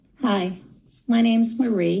Hi, my name's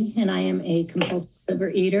Marie, and I am a compulsive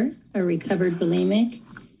overeater, a recovered bulimic,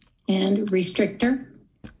 and restrictor.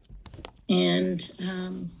 And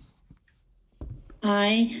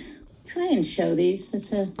I try and show these.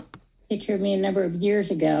 It's a picture of me a number of years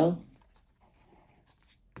ago.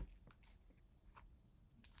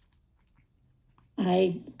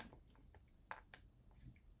 I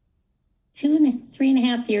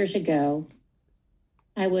 3.5 years ago,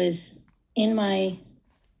 I was in my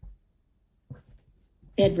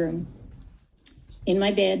bedroom, in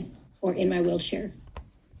my bed or in my wheelchair.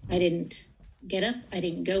 I didn't get up. I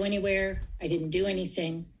didn't go anywhere. I didn't do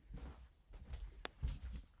anything.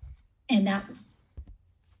 And that,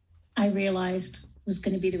 I realized, was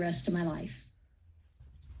going to be the rest of my life.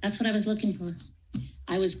 That's what I was looking for.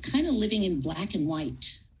 I was kind of living in black and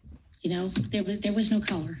white. You know, there was no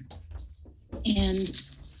color. And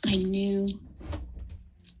I knew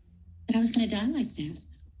that I was going to die like that.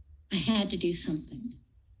 I had to do something.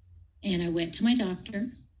 And I went to my doctor,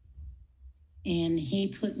 and he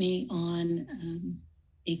put me on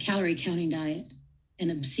a calorie counting diet, an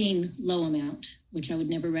obscene low amount, which I would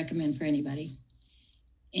never recommend for anybody.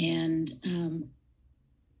 And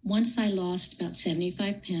once I lost about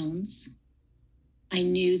 75 pounds, I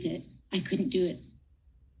knew that I couldn't do it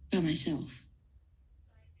by myself.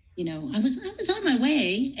 You know, I was on my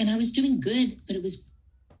way, and I was doing good, but it was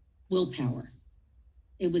willpower.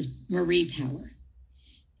 It was Marie power.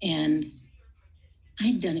 And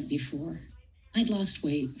I'd done it before. I'd lost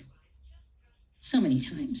weight so many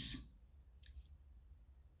times.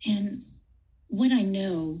 And what I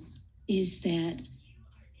know is that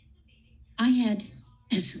I had,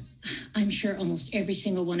 as I'm sure almost every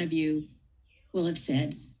single one of you will have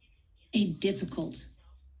said, a difficult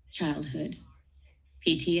childhood.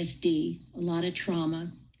 PTSD, a lot of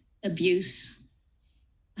trauma, abuse.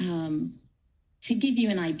 To give you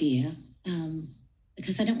an idea,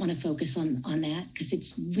 because I don't want to focus on that, because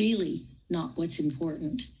it's really not what's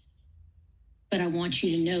important. But I want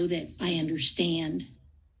you to know that I understand,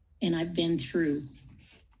 and I've been through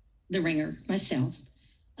the ringer myself.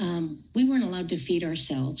 We weren't allowed to feed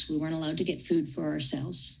ourselves. We weren't allowed to get food for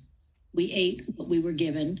ourselves. We ate what we were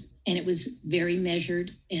given, and it was very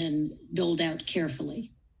measured and doled out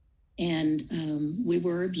carefully. And we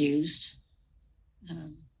were abused.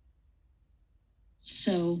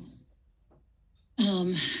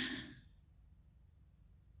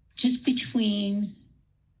 Just between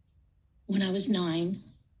when I was 9,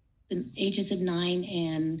 the ages of 9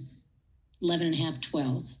 and 11 and a half,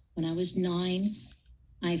 12. When I was 9,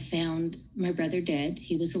 I found my brother dead.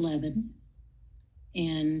 He was 11.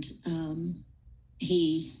 And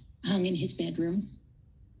he hung in his bedroom,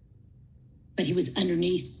 but he was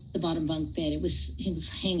underneath the bottom bunk bed. He was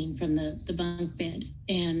hanging from the bunk bed.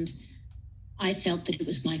 And I felt that it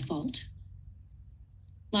was my fault.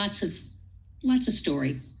 Lots of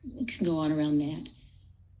story can go on around that.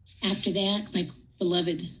 After that, my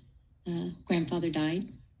beloved grandfather died.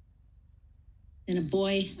 And a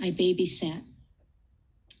boy I babysat,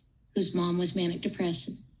 whose mom was manic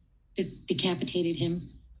depressive, decapitated him.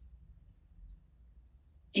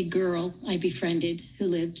 A girl I befriended who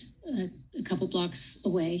lived a couple blocks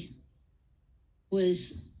away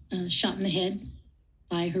was shot in the head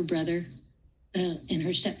by her brother and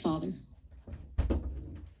her stepfather.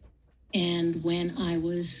 And when I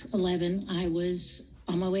was 11, I was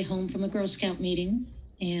on my way home from a Girl Scout meeting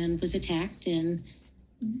and was attacked and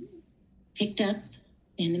picked up,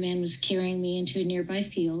 and the man was carrying me into a nearby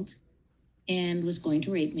field and was going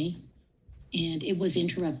to rape me, and it was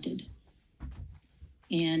interrupted.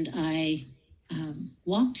 And I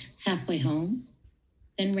walked halfway home,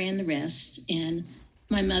 then ran the rest, and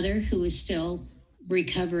my mother, who was still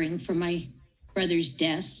recovering from my brother's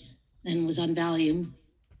death and was on Valium,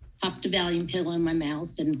 popped a Valium pill in my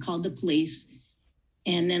mouth and called the police,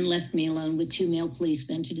 and then left me alone with 2 male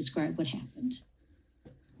policemen to describe what happened.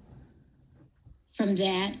 From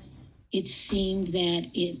that, it seemed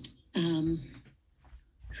that it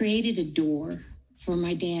created a door for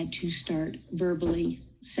my dad to start verbally,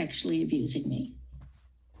 sexually abusing me.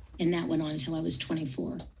 And that went on until I was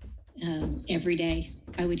 24. Every day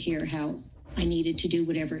I would hear how I needed to do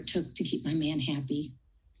whatever it took to keep my man happy,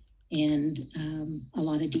 and a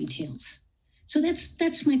lot of details. So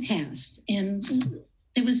that's my past. And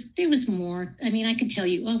there was more. I mean, I could tell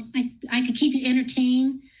you, well, I could keep you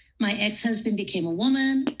entertained. My ex-husband became a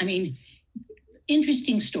woman. I mean,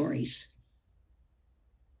 interesting stories.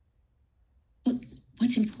 But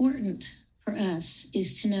what's important for us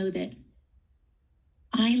is to know that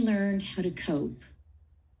I learned how to cope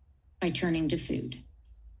by turning to food.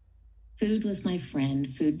 Food was my friend.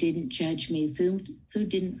 Food didn't judge me. Food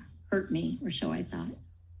didn't hurt me, or so I thought.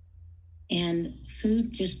 And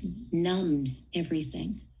food just numbed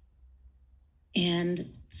everything.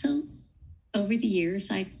 And so over the years,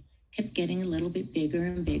 I kept getting a little bit bigger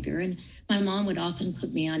and bigger. And my mom would often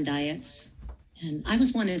put me on diets. And I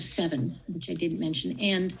was one of 7, which I didn't mention.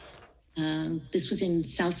 And this was in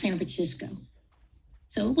South San Francisco.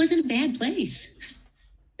 So it wasn't a bad place.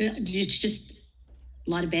 It's just a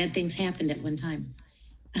lot of bad things happened at one time.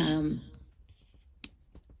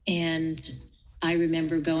 And I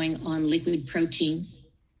remember going on liquid protein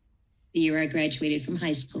the year I graduated from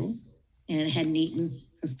high school, and hadn't eaten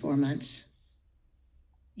for 4 months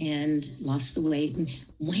and lost the weight. And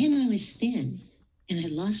when I was thin and I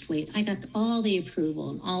lost weight, I got all the approval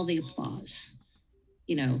and all the applause,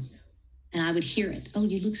 and I would hear it. Oh,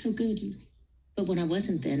 you look so good. But when I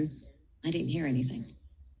wasn't thin, I didn't hear anything.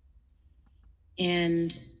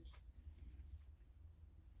 And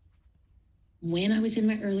when I was in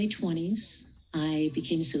my early 20s, I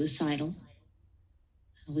became suicidal.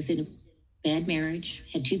 I was in a bad marriage,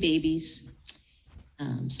 had 2 babies,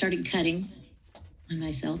 started cutting on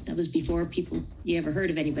myself. That was before you ever heard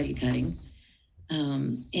of anybody cutting.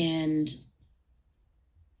 And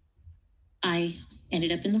I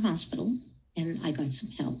ended up in the hospital, and I got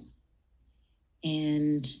some help.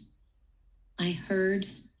 And I heard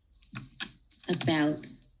about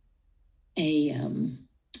a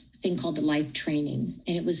thing called the Life Training,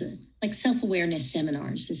 and it was like self-awareness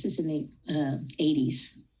seminars. This is in the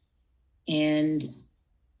 80s. And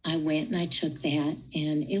I went and I took that,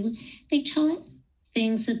 and they taught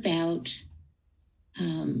things about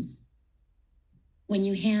when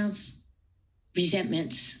you have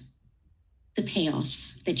resentments, the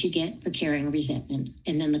payoffs that you get for carrying a resentment,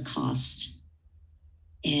 and then the cost,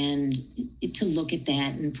 and to look at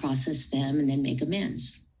that and process them and then make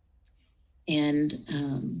amends. And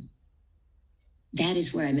that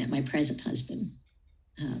is where I met my present husband.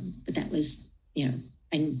 But that was,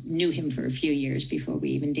 I knew him for a few years before we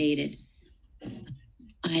even dated.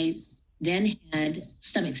 I then had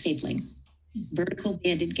stomach stapling, vertical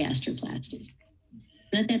banded gastroplasty.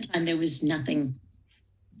 And at that time, there was nothing.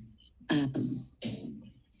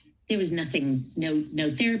 No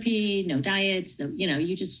therapy, no diets,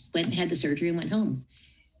 you just went and had the surgery and went home.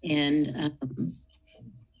 And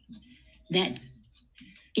that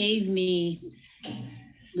gave me,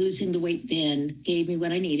 losing the weight then, gave me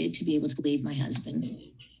what I needed to be able to leave my husband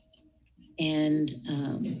and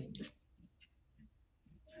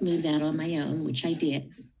move out on my own, which I did.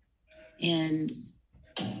 And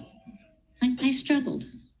I struggled.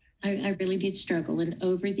 I really did struggle. And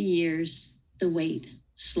over the years, the weight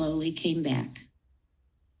slowly came back.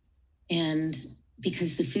 And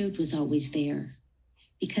because the food was always there,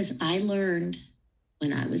 because I learned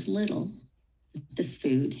when I was little, the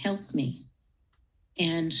food helped me.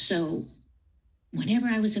 And so whenever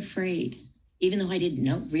I was afraid, even though I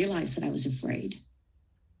didn't realize that I was afraid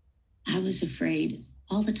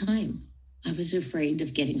all the time. I was afraid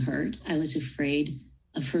of getting hurt. I was afraid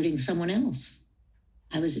of hurting someone else.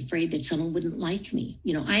 I was afraid that someone wouldn't like me.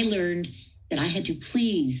 I learned that I had to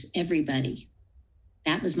please everybody.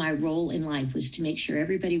 That was my role in life, was to make sure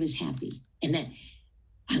everybody was happy, and that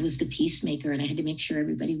I was the peacemaker, and I had to make sure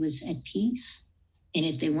everybody was at peace. And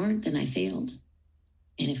if they weren't, then I failed.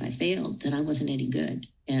 And if I failed, then I wasn't any good.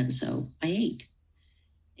 And so I ate.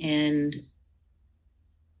 And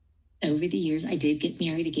over the years, I did get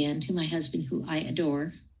married again to my husband, who I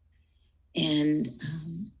adore. And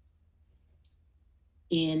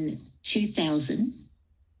in 2000,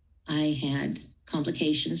 I had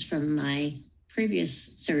complications from my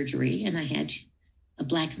previous surgery, and I had a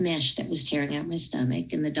black mesh that was tearing out my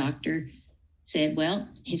stomach. And the doctor said, well,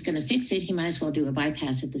 he's going to fix it. He might as well do a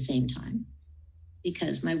bypass at the same time,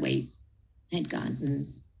 because my weight had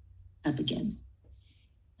gotten up again.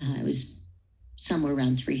 It was somewhere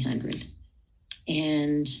around 300.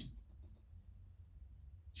 And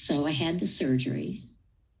so I had the surgery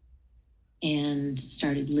and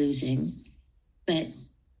started losing, but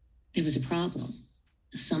there was a problem.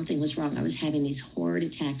 Something was wrong. I was having these horrid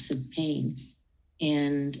attacks of pain.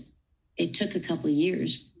 And it took a couple of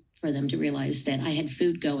years for them to realize that I had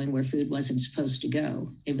food going where food wasn't supposed to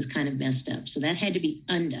go. It was kind of messed up. So that had to be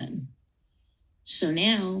undone. So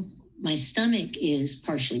now my stomach is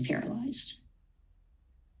partially paralyzed.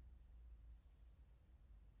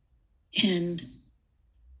 And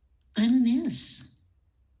I'm a mess.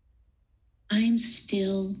 I'm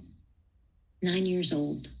still 9 years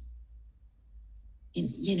old.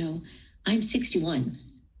 And, I'm 61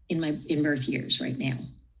 in birth years right now.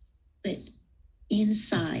 But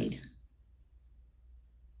inside,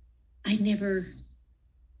 I never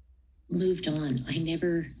moved on. I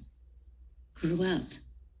never grew up.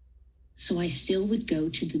 So I still would go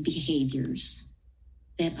to the behaviors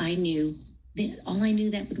that I knew, that all I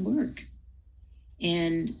knew that would work.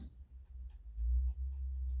 And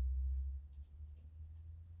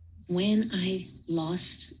when I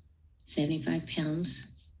lost 75 pounds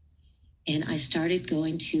and I started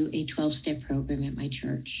going to a 12-step program at my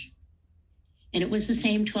church, and it was the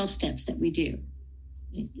same 12 steps that we do.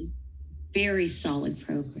 Very solid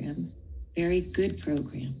program, very good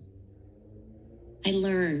program. I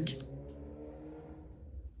learned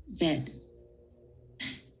that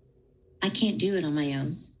I can't do it on my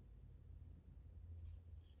own.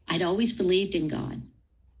 I'd always believed in God.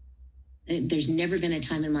 There's never been a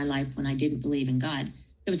time in my life when I didn't believe in God.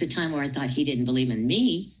 There was a time where I thought he didn't believe in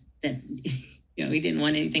me, that he didn't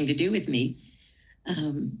want anything to do with me.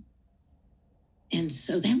 And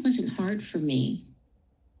so that wasn't hard for me.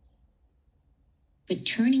 But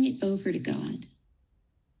turning it over to God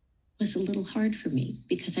was a little hard for me,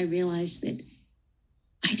 because I realized that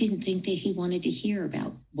I didn't think that he wanted to hear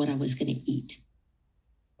about what I was going to eat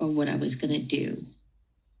or what I was going to do.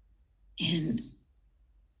 And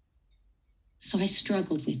so I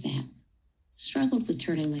struggled with that, struggled with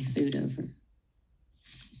turning my food over.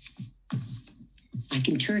 I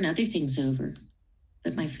can turn other things over,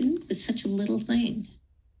 but my food was such a little thing.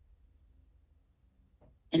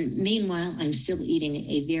 And meanwhile, I'm still eating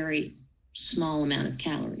a very small amount of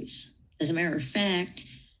calories. As a matter of fact,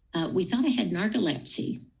 we thought I had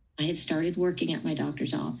narcolepsy. I had started working at my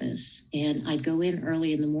doctor's office, and I'd go in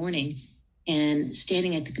early in the morning, and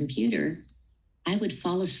standing at the computer, I would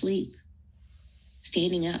fall asleep.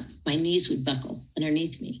 Standing up, my knees would buckle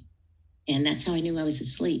underneath me. And that's how I knew I was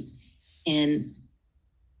asleep. And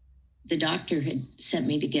the doctor had sent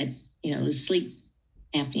me to get, a sleep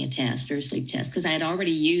apnea test or a sleep test, because I had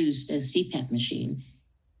already used a CPAP machine.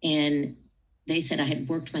 And they said I had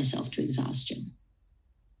worked myself to exhaustion.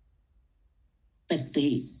 But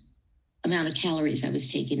the amount of calories I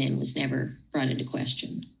was taking in was never brought into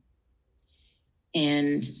question.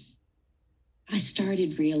 And I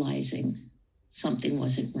started realizing something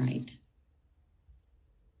wasn't right.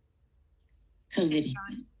 COVID hit.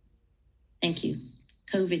 Thank you.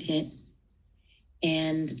 COVID hit,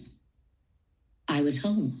 and I was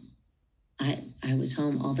home. I was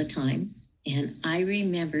home all the time. And I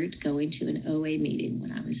remembered going to an OA meeting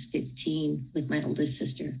when I was 15 with my oldest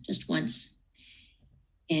sister, just once.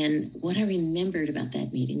 And what I remembered about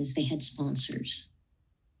that meeting is they had sponsors.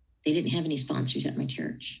 They didn't have any sponsors at my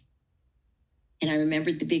church. And I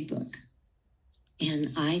remembered the big book.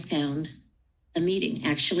 And I found a meeting,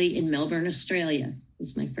 actually in Melbourne, Australia. It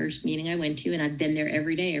was my first meeting I went to, and I've been there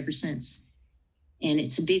every day ever since. And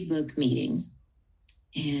it's a big book meeting.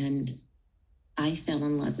 And I fell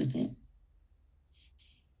in love with it.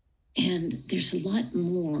 And there's a lot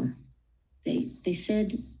more. They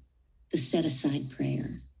said the set-aside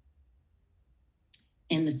prayer.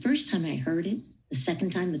 And the first time I heard it, the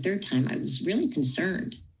second time, the third time, I was really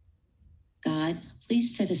concerned. God,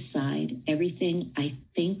 please set aside everything I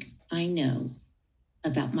think I know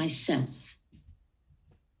about myself,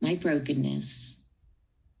 my brokenness,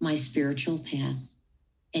 my spiritual path,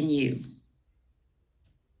 and you,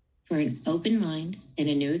 for an open mind and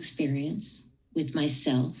a new experience with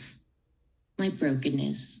myself, my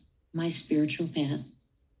brokenness, my spiritual path,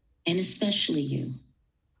 and especially you.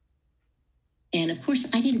 And of course,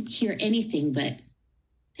 I didn't hear anything but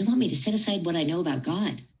they want me to set aside what I know about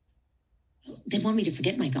God. They want me to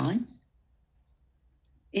forget my God.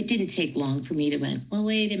 It didn't take long for me to went, well,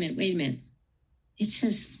 wait a minute. It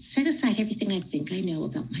says, set aside everything I think I know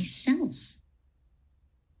about myself.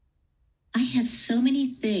 I have so many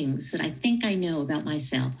things that I think I know about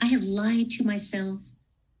myself. I have lied to myself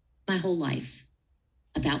my whole life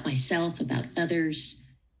about myself, about others.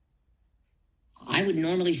 I would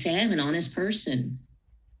normally say I'm an honest person,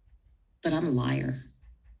 but I'm a liar.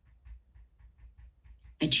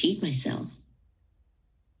 I cheat myself.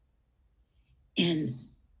 And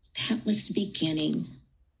that was the beginning.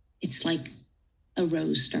 It's like a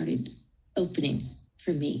rose started opening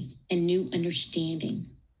for me, and new understanding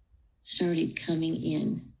started coming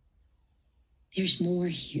in. There's more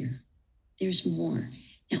here. There's more.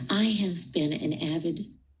 Now, I have been an avid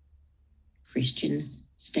Christian,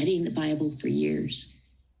 studying the Bible for years,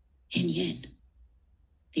 and yet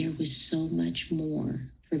there was so much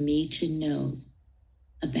more for me to know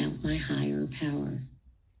about my higher power,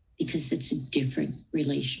 because that's a different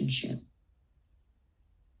relationship.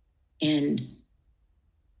 And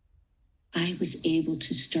I was able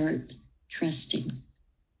to start trusting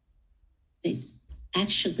that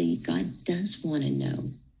actually God does want to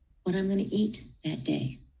know what I'm going to eat that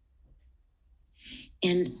day.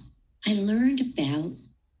 And I learned about,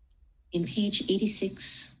 in page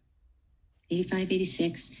 86, 85,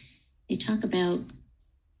 86, they talk about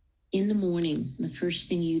in the morning, the first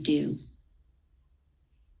thing you do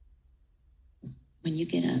when you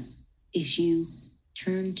get up is you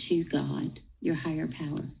turn to God, your higher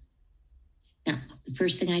power. Now, the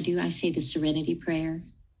first thing I do, I say the serenity prayer,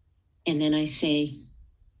 and then I say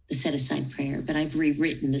the set aside prayer, but I've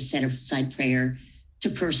rewritten the set aside prayer to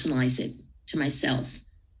personalize it to myself,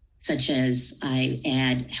 such as I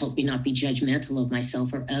add, help me not be judgmental of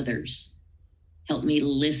myself or others. Help me to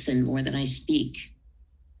listen more than I speak.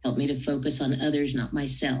 Help me to focus on others, not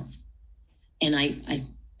myself. And I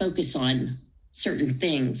focus on certain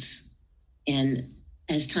things. And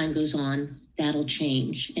as time goes on, that'll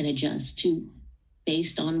change and adjust to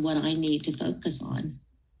based on what I need to focus on,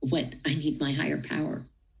 what I need my higher power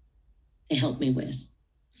to help me with.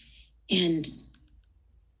 And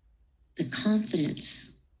the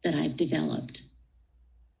confidence that I've developed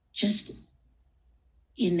just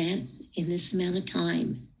in this amount of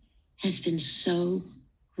time has been so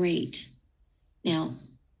great. Now,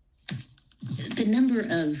 the number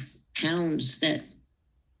of pounds that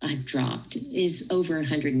I've dropped is over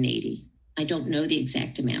 180. I don't know the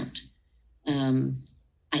exact amount.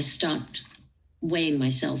 I stopped weighing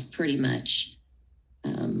myself pretty much.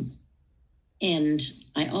 And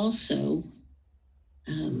I also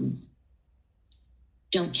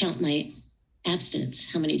don't count my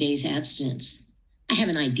abstinence, how many days abstinence. I have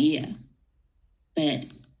an idea, but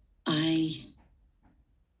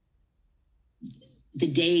the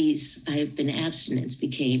days I've been abstinence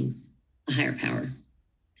became a higher power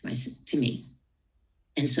to me.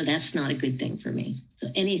 And so that's not a good thing for me. So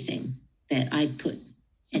anything that I put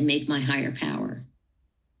and make my higher power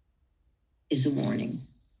is a warning.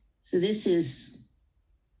 So this is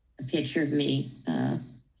a picture of me.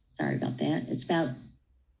 Sorry about that. It's about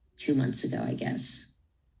 2 months ago, I guess.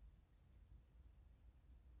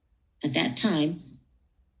 At that time,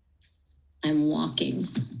 I'm walking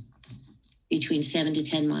between 7 to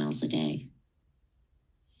 10 miles a day.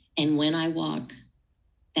 And when I walk,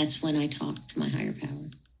 that's when I talk to my higher power.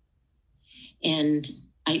 And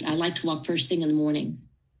I like to walk first thing in the morning.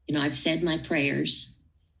 You know, I've said my prayers,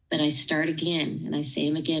 but I start again and I say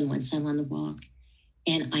them again once I'm on the walk.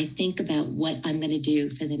 And I think about what I'm going to do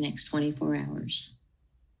for the next 24 hours.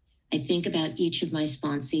 I think about each of my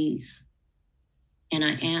sponsees and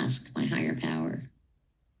I ask my higher power,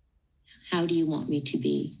 how do you want me to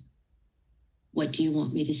be? What do you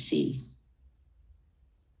want me to see?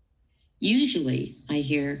 Usually I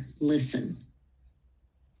hear, listen.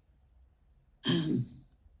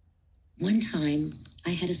 One time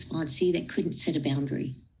I had a sponsee that couldn't set a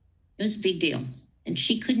boundary. It was a big deal and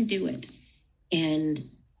she couldn't do it. And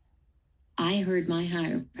I heard my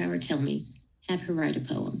higher power tell me, have her write a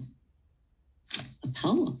poem. A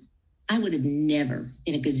poem? I would have never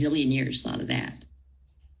in a gazillion years thought of that.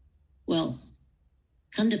 Well,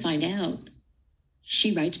 come to find out,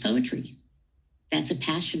 she writes poetry. That's a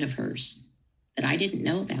passion of hers that I didn't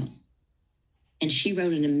know about. And she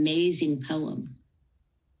wrote an amazing poem.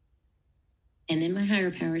 And then my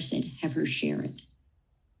higher power said, have her share it.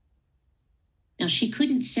 Now, she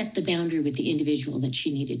couldn't set the boundary with the individual that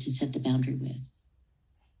she needed to set the boundary with,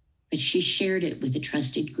 but she shared it with a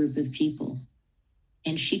trusted group of people.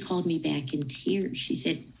 And she called me back in tears. She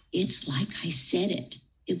said, it's like I said it.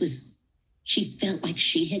 She felt like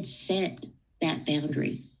she had set that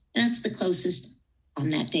boundary. And that's the closest on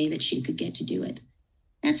that day that she could get to do it.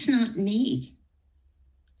 That's not me.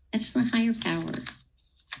 That's the higher power.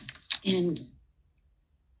 And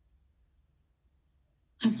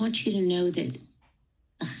I want you to know that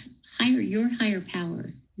your higher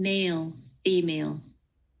power, male, female,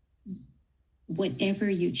 whatever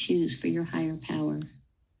you choose for your higher power,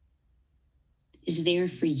 is there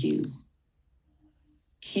for you,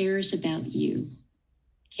 cares about you,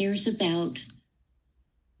 cares about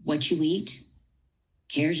what you eat,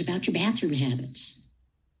 cares about your bathroom habits,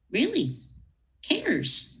 really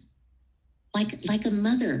cares, like a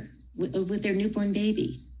mother with their newborn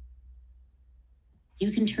baby.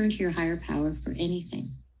 You can turn to your higher power for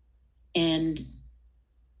anything. And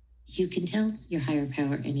you can tell your higher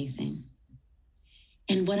power anything.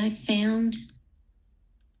 And what I found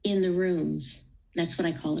in the rooms, that's what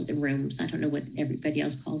I call it, the rooms. I don't know what everybody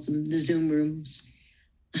else calls them, the Zoom rooms.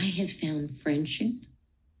 I have found friendship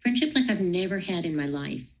like I've never had in my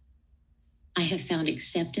life. I have found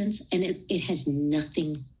acceptance, and it has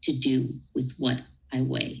nothing to do with what I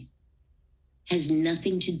weigh. Has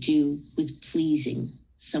nothing to do with pleasing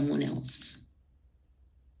someone else.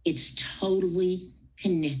 It's totally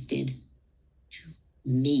connected to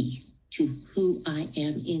me. to who I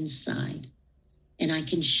am inside. And I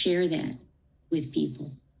can share that with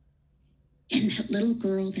people. And that little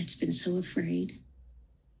girl that's been so afraid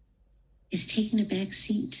is taking a back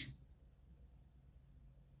seat.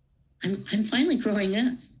 I'm finally growing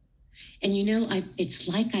up. And it's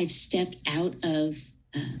like I've stepped out of,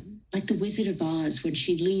 like the Wizard of Oz, when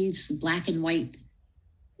she leaves the black and white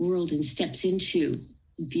world and steps into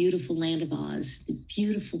the beautiful land of Oz, the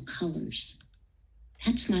beautiful colors.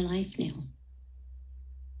 That's my life now.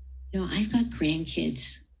 I've got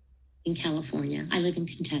grandkids in California. I live in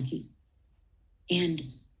Kentucky. And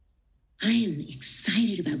I am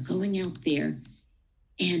excited about going out there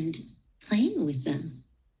and playing with them.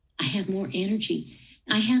 I have more energy.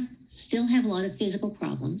 I still have a lot of physical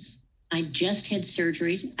problems. I just had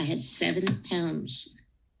surgery. I had 7 pounds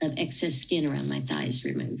of excess skin around my thighs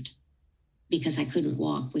removed because I couldn't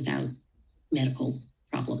walk without medical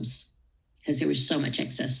problems because there was so much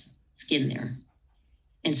excess skin there.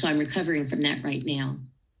 And so I'm recovering from that right now.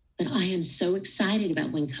 But I am so excited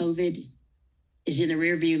about when COVID is in the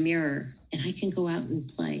rearview mirror and I can go out and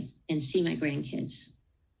play and see my grandkids.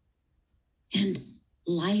 And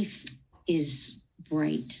life is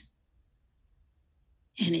bright.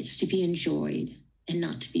 And it's to be enjoyed and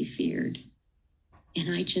not to be feared.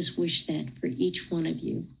 And I just wish that for each one of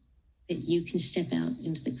you, that you can step out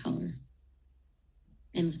into the color.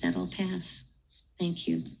 And with that, I'll pass. Thank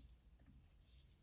you.